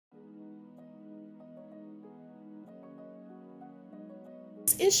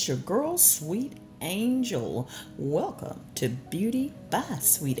It's your girl, Sweet Angel. Welcome to Beauty by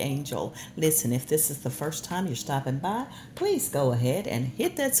Sweet Angel. Listen, if this is the first time you're stopping by, please go ahead and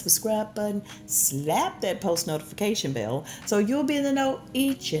hit that subscribe button, slap that post notification bell, so you'll be in the know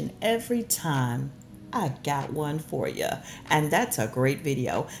each and every time I got one for you. And that's a great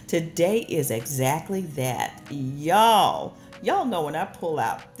video. Today is exactly that. Y'all know when I pull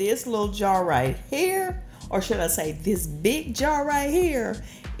out this little jar right here, or should I say this big jar right here,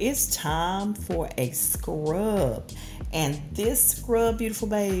 it's time for a scrub. And this scrub, beautiful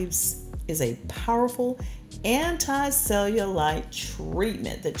babes, is a powerful anti-cellulite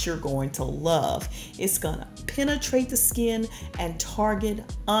treatment that you're going to love. It's gonna penetrate the skin and target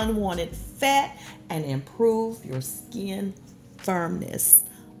unwanted fat and improve your skin firmness.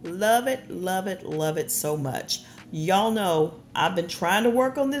 Love it, love it, love it so much. Y'all know I've been trying to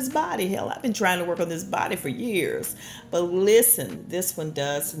work on this body. Hell, I've been trying to work on this body for years. But listen, this one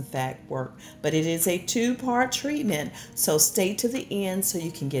does in fact work. But it is a two-part treatment. So stay to the end so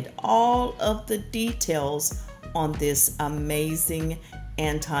you can get all of the details on this amazing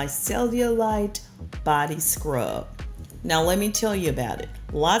anti-cellulite body scrub. Now let me tell you about it.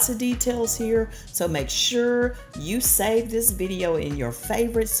 Lots of details here, so make sure you save this video in your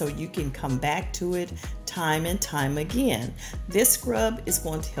favorites so you can come back to it time and time again. This scrub is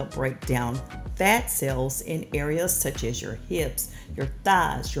going to help break down fat cells in areas such as your hips, your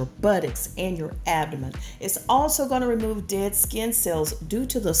thighs, your buttocks, and your abdomen. It's also going to remove dead skin cells due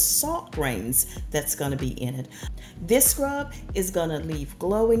to the salt grains that's going to be in it. This scrub is going to leave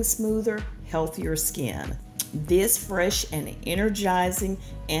glowing, smoother, healthier skin. This fresh and energizing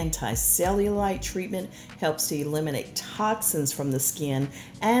anti-cellulite treatment helps to eliminate toxins from the skin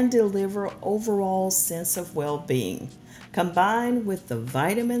and deliver overall sense of well-being. Combined with the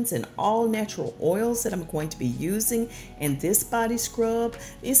vitamins and all natural oils that I'm going to be using in this body scrub,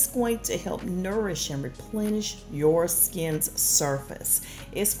 it's going to help nourish and replenish your skin's surface.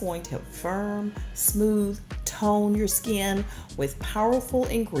 It's going to help firm, smooth, tone your skin with powerful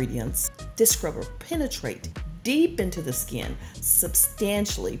ingredients. This scrub will penetrate deep into the skin,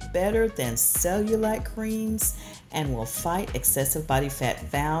 substantially better than cellulite creams, and will fight excessive body fat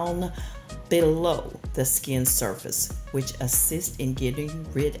found below the skin surface, which assists in getting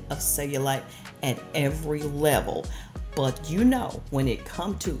rid of cellulite at every level. But you know, when it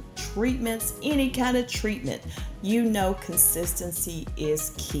comes to treatments, any kind of treatment, you know consistency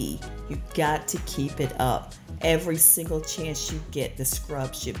is key. You got to keep it up. Every single chance you get, the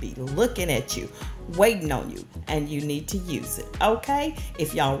scrub should be looking at you, waiting on you, and you need to use it, okay?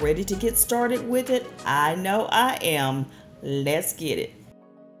 If y'all ready to get started with it, I know I am. Let's get it.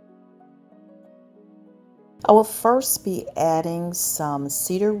 I will first be adding some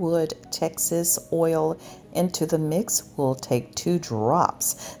cedarwood Texas oil into the mix. We'll take 2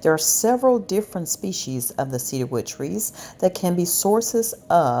 drops. There are several different species of the cedarwood trees that can be sources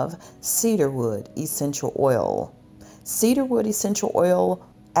of cedarwood essential oil. Cedarwood essential oil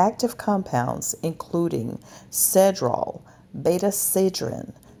active compounds including cedrol,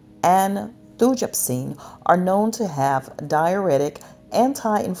 beta-cedrin, and thujapsine are known to have diuretic,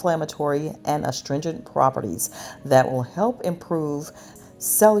 anti-inflammatory, and astringent properties that will help improve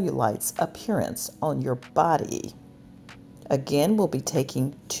cellulite's appearance on your body. Again, we'll be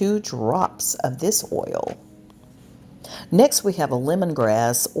taking 2 drops of this oil. Next, we have a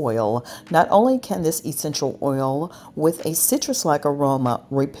lemongrass oil. Not only can this essential oil with a citrus-like aroma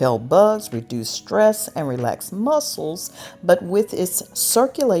repel bugs, reduce stress, and relax muscles, but with its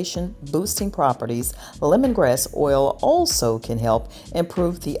circulation boosting properties, lemongrass oil also can help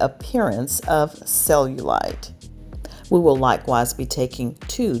improve the appearance of cellulite. We will likewise be taking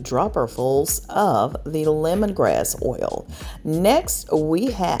 2 dropperfuls of the lemongrass oil. Next,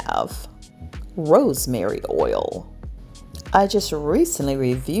 we have rosemary oil. I just recently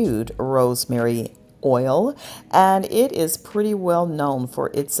reviewed rosemary oil, and it is pretty well known for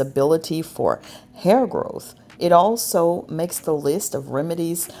its ability for hair growth. It also makes the list of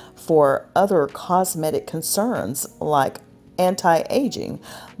remedies for other cosmetic concerns like anti-aging,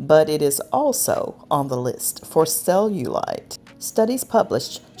 but it is also on the list for cellulite. Studies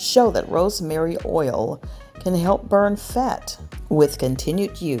published show that rosemary oil can help burn fat. With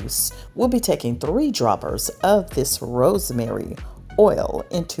continued use, we'll be taking 3 droppers of this rosemary oil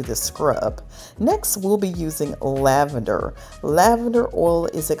into the scrub. Next, we'll be using lavender. Lavender oil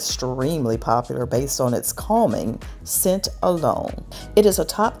is extremely popular based on its calming scent alone. It is a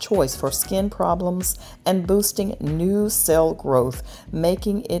top choice for skin problems and boosting new cell growth,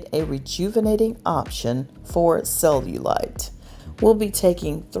 making it a rejuvenating option for cellulite. We'll be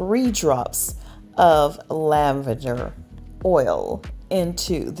taking 3 drops of lavender oil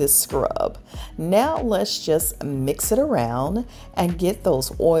into this scrub. Now let's just mix it around and get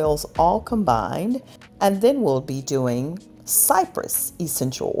those oils all combined. And then we'll be doing cypress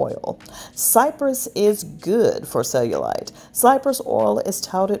essential oil. Cypress is good for cellulite. Cypress oil is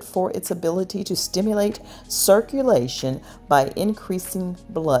touted for its ability to stimulate circulation by increasing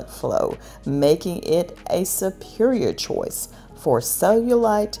blood flow, making it a superior choice for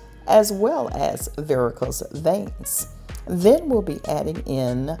cellulite as well as varicose veins. Then we'll be adding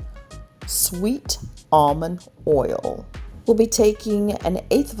in sweet almond oil. We'll be taking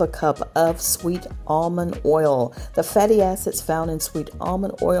 1/8 of a cup of sweet almond oil. The fatty acids found in sweet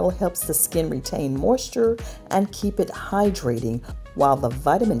almond oil helps the skin retain moisture and keep it hydrating, while the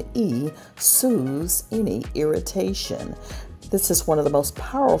vitamin E soothes any irritation. This is one of the most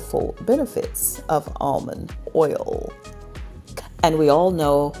powerful benefits of almond oil. And we all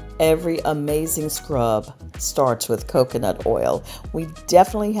know every amazing scrub starts with coconut oil. We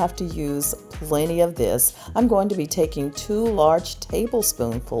definitely have to use plenty of this. I'm going to be taking 2 large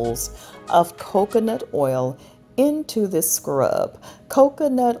tablespoonfuls of coconut oil into this scrub.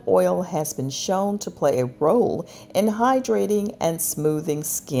 Coconut oil has been shown to play a role in hydrating and smoothing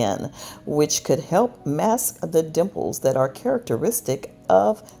skin, which could help mask the dimples that are characteristic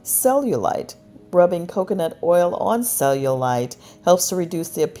of cellulite. Rubbing coconut oil on cellulite helps to reduce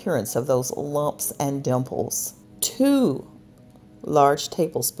the appearance of those lumps and dimples. 2 large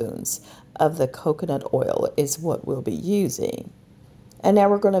tablespoons of the coconut oil is what we'll be using. And now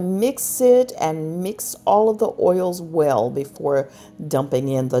we're going to mix it and mix all of the oils well before dumping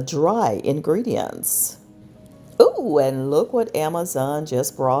in the dry ingredients. Ooh, and look what Amazon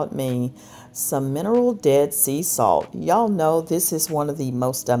just brought me. Some mineral Dead Sea salt. Y'all know this is one of the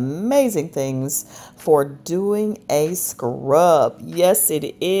most amazing things for doing a scrub. Yes,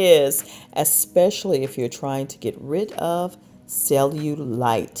 it is, especially if you're trying to get rid of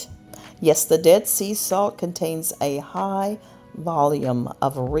cellulite. Yes, the Dead Sea salt contains a high volume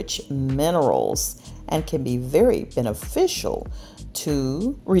of rich minerals and can be very beneficial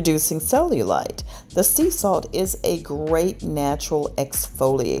to reducing cellulite. The sea salt is a great natural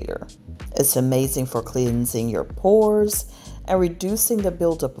exfoliator. It's amazing for cleansing your pores and reducing the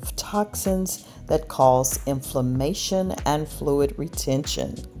buildup of toxins that cause inflammation and fluid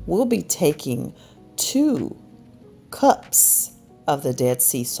retention. We'll be taking 2 cups of the Dead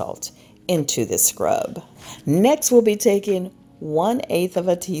Sea salt into this scrub. Next, we'll be taking 1/8 of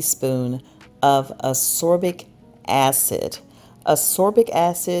a teaspoon of ascorbic acid. Ascorbic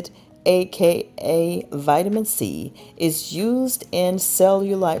acid, aka vitamin C, is used in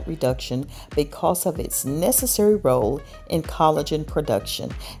cellulite reduction because of its necessary role in collagen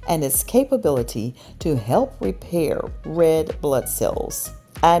production and its capability to help repair red blood cells.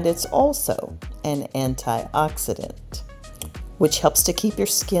 And it's also an antioxidant, which helps to keep your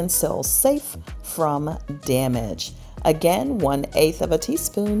skin cells safe from damage. Again, 1/8 of a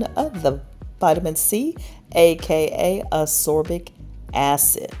teaspoon of the vitamin C, aka ascorbic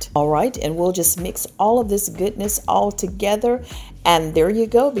acid. All right, and we'll just mix all of this goodness all together. And there you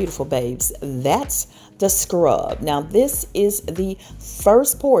go, beautiful babes. That's the scrub. Now, this is the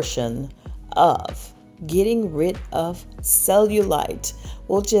first portion of getting rid of cellulite.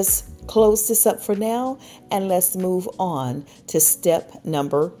 We'll just close this up for now and let's move on to step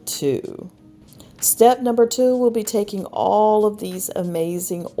number 2. Step number 2, we'll be taking all of these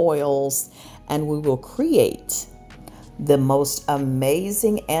amazing oils and we will create the most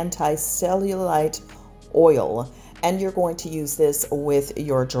amazing anti-cellulite oil. And you're going to use this with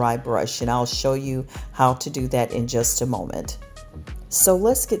your dry brush, and I'll show you how to do that in just a moment. So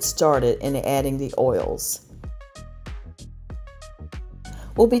let's get started in adding the oils.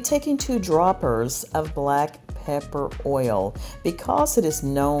 We'll be taking 2 droppers of black pepper oil. Because it is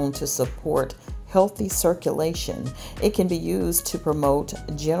known to support healthy circulation, it can be used to promote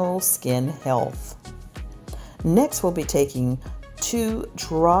general skin health. Next, we'll be taking 2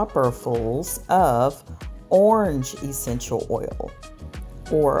 dropperfuls of orange essential oil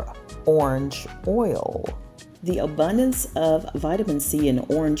or orange oil. The abundance of vitamin C in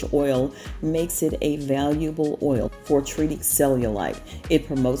orange oil makes it a valuable oil for treating cellulite. It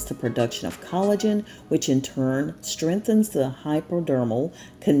promotes the production of collagen, which in turn strengthens the hypodermal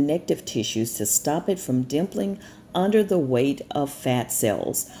connective tissues to stop it from dimpling under the weight of fat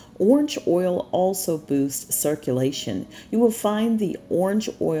cells. Orange oil also boosts circulation. You will find the orange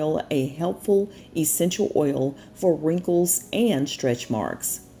oil a helpful essential oil for wrinkles and stretch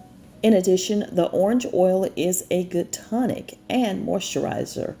marks. In addition, the orange oil is a good tonic and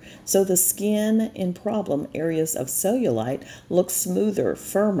moisturizer, so the skin in problem areas of cellulite looks smoother,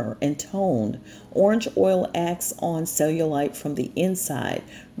 firmer, and toned. Orange oil acts on cellulite from the inside,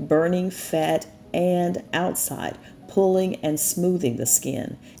 burning fat and outside, pulling and smoothing the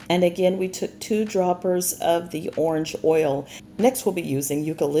skin. And again, we took 2 droppers of the orange oil. Next, we'll be using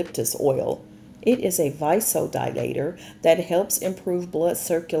eucalyptus oil. It is a vasodilator that helps improve blood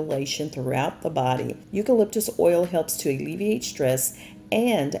circulation throughout the body. Eucalyptus oil helps to alleviate stress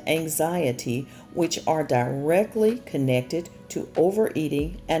and anxiety, which are directly connected to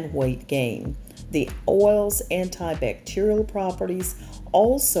overeating and weight gain. The oil's antibacterial properties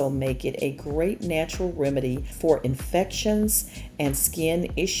also make it a great natural remedy for infections and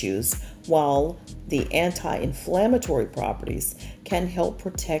skin issues, while the anti-inflammatory properties can help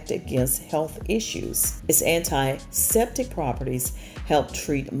protect against health issues. Its antiseptic properties help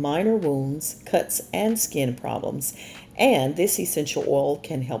treat minor wounds, cuts, and skin problems. And this essential oil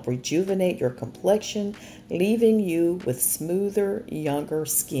can help rejuvenate your complexion, leaving you with smoother, younger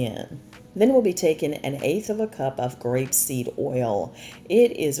skin. Then we'll be taking 1/8 cup of grapeseed oil.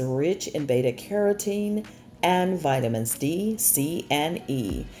 It is rich in beta carotene and vitamins D, C, and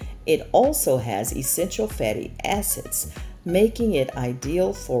E. It also has essential fatty acids, making it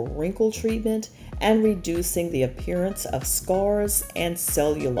ideal for wrinkle treatment and reducing the appearance of scars and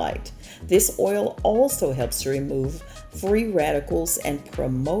cellulite. This oil also helps to remove free radicals and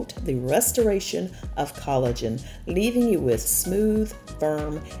promote the restoration of collagen, leaving you with smooth,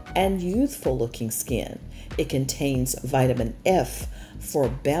 firm, and youthful looking skin. It contains vitamin F for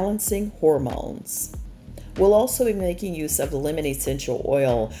balancing hormones. We'll also be making use of lemon essential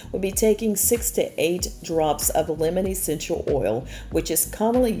oil. We'll be taking 6 to 8 drops of lemon essential oil, which is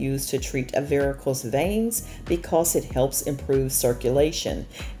commonly used to treat varicose veins because it helps improve circulation.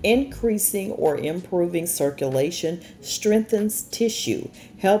 Increasing or improving circulation strengthens tissue,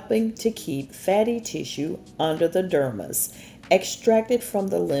 helping to keep fatty tissue under the dermis. Extracted from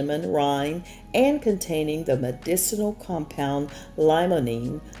the lemon rind and containing the medicinal compound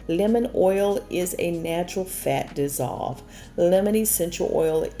limonene, lemon oil is a natural fat dissolve. Lemon essential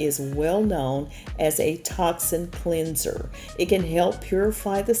oil is well known as a toxin cleanser. It can help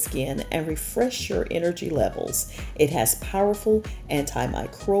purify the skin and refresh your energy levels. It has powerful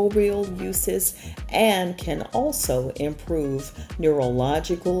antimicrobial uses and can also improve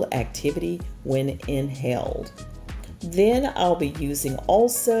neurological activity when inhaled. Then I'll be using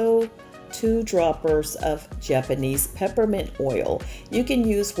also 2 droppers of Japanese peppermint oil. You can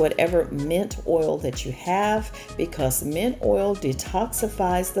use whatever mint oil that you have because mint oil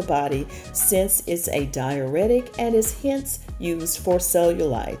detoxifies the body since it's a diuretic and is hence used for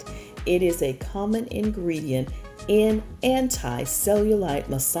cellulite. It is a common ingredient in anti-cellulite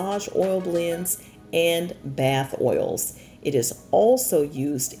massage oil blends and bath oils. It is also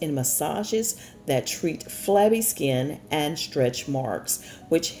used in massages that treat flabby skin and stretch marks,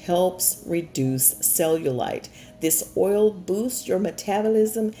 which helps reduce cellulite. This oil boosts your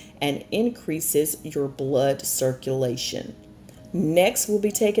metabolism and increases your blood circulation. Next, we'll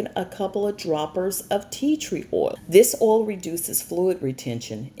be taking a couple of droppers of tea tree oil. This oil reduces fluid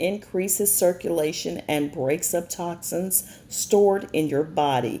retention, increases circulation, and breaks up toxins stored in your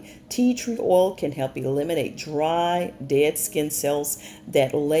body. Tea tree oil can help eliminate dry, dead skin cells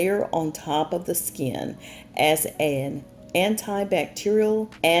that layer on top of the skin. As an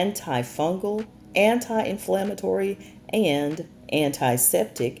antibacterial, antifungal, anti-inflammatory, and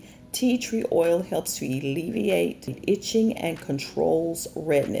antiseptic, tea tree oil helps to alleviate itching and controls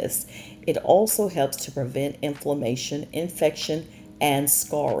redness. It also helps to prevent inflammation, infection, and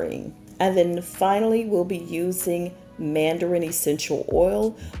scarring. And then finally, we'll be using mandarin essential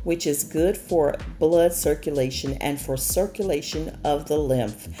oil, which is good for blood circulation and for circulation of the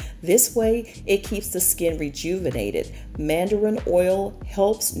lymph. This way, it keeps the skin rejuvenated. Mandarin oil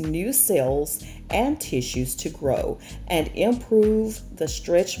helps new cells and tissues to grow and improve the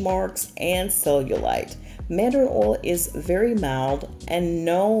stretch marks and cellulite. Mandarin oil is very mild and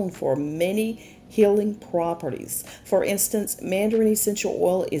known for many healing properties. For instance, mandarin essential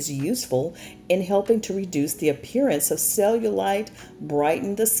oil is useful in helping to reduce the appearance of cellulite,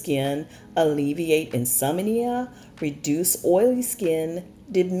 brighten the skin, alleviate insomnia, reduce oily skin,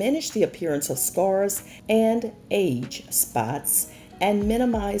 diminish the appearance of scars and age spots, and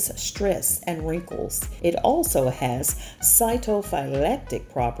minimize stress and wrinkles. It also has cytophylactic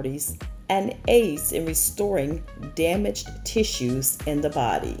properties and aids in restoring damaged tissues in the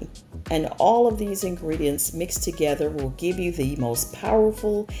body. And all of these ingredients mixed together will give you the most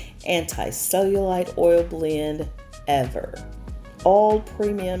powerful anti-cellulite oil blend ever. all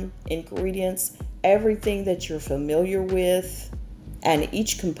premium ingredients, everything that you're familiar with, and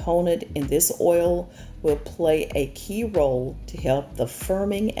each component in this oil will play a key role to help the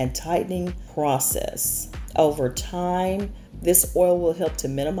firming and tightening process. Over time, this oil will help to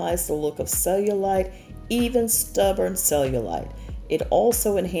minimize the look of cellulite, even stubborn cellulite. It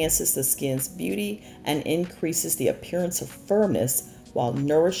also enhances the skin's beauty and increases the appearance of firmness while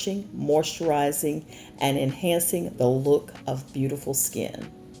nourishing, moisturizing, and enhancing the look of beautiful skin.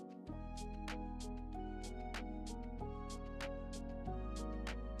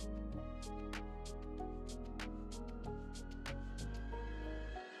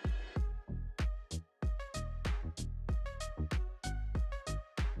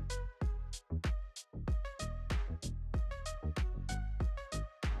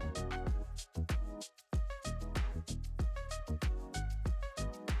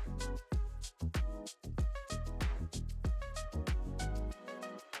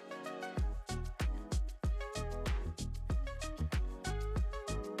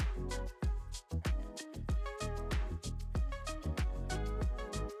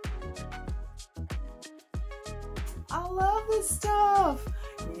 I love this stuff.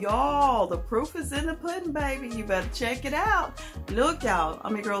 Y'all, the proof is in the pudding, baby. You better check it out. Look, y'all,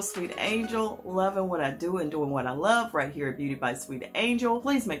 I'm your girl, Sweet Angel, loving what I do and doing what I love right here at Beauty by Sweet Angel.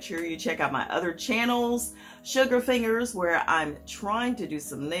 Please make sure you check out my other channels, Sugar Fingers, where I'm trying to do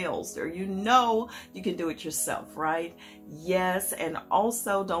some nails there. You know you can do it yourself, right? Yes, and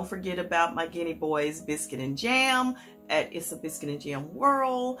also don't forget about my Guinea Boys Biscuit and Jam at It's a Biscuit and Jam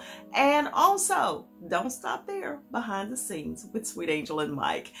World. And also, don't stop there, behind the scenes with Sweet Angel and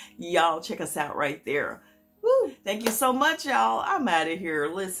Mike. Y'all check us out right there. Woo. Thank you so much, y'all. I'm out of here.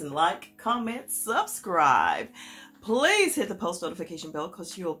 Listen, like, comment, subscribe. Please hit the post notification bell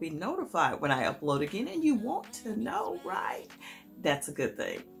because you'll be notified when I upload again, and you want to know, right? That's a good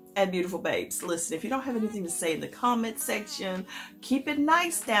thing. And beautiful babes, listen, if you don't have anything to say in the comment section, keep it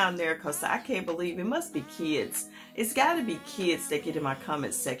nice down there, because I can't believe it must be kids. It's got to be kids that get in my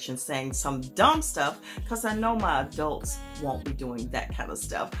comment section saying some dumb stuff, because I know my adults won't be doing that kind of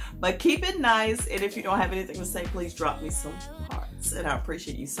stuff. But keep it nice, and if you don't have anything to say, please drop me some hearts, and I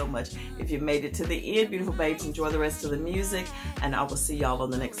appreciate you so much. If you made it to the end, beautiful babes, enjoy the rest of the music, and I will see y'all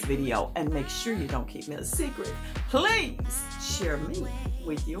on the next video. And make sure you don't keep me a secret. Please share me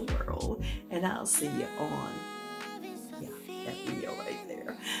with your world, and I'll see you on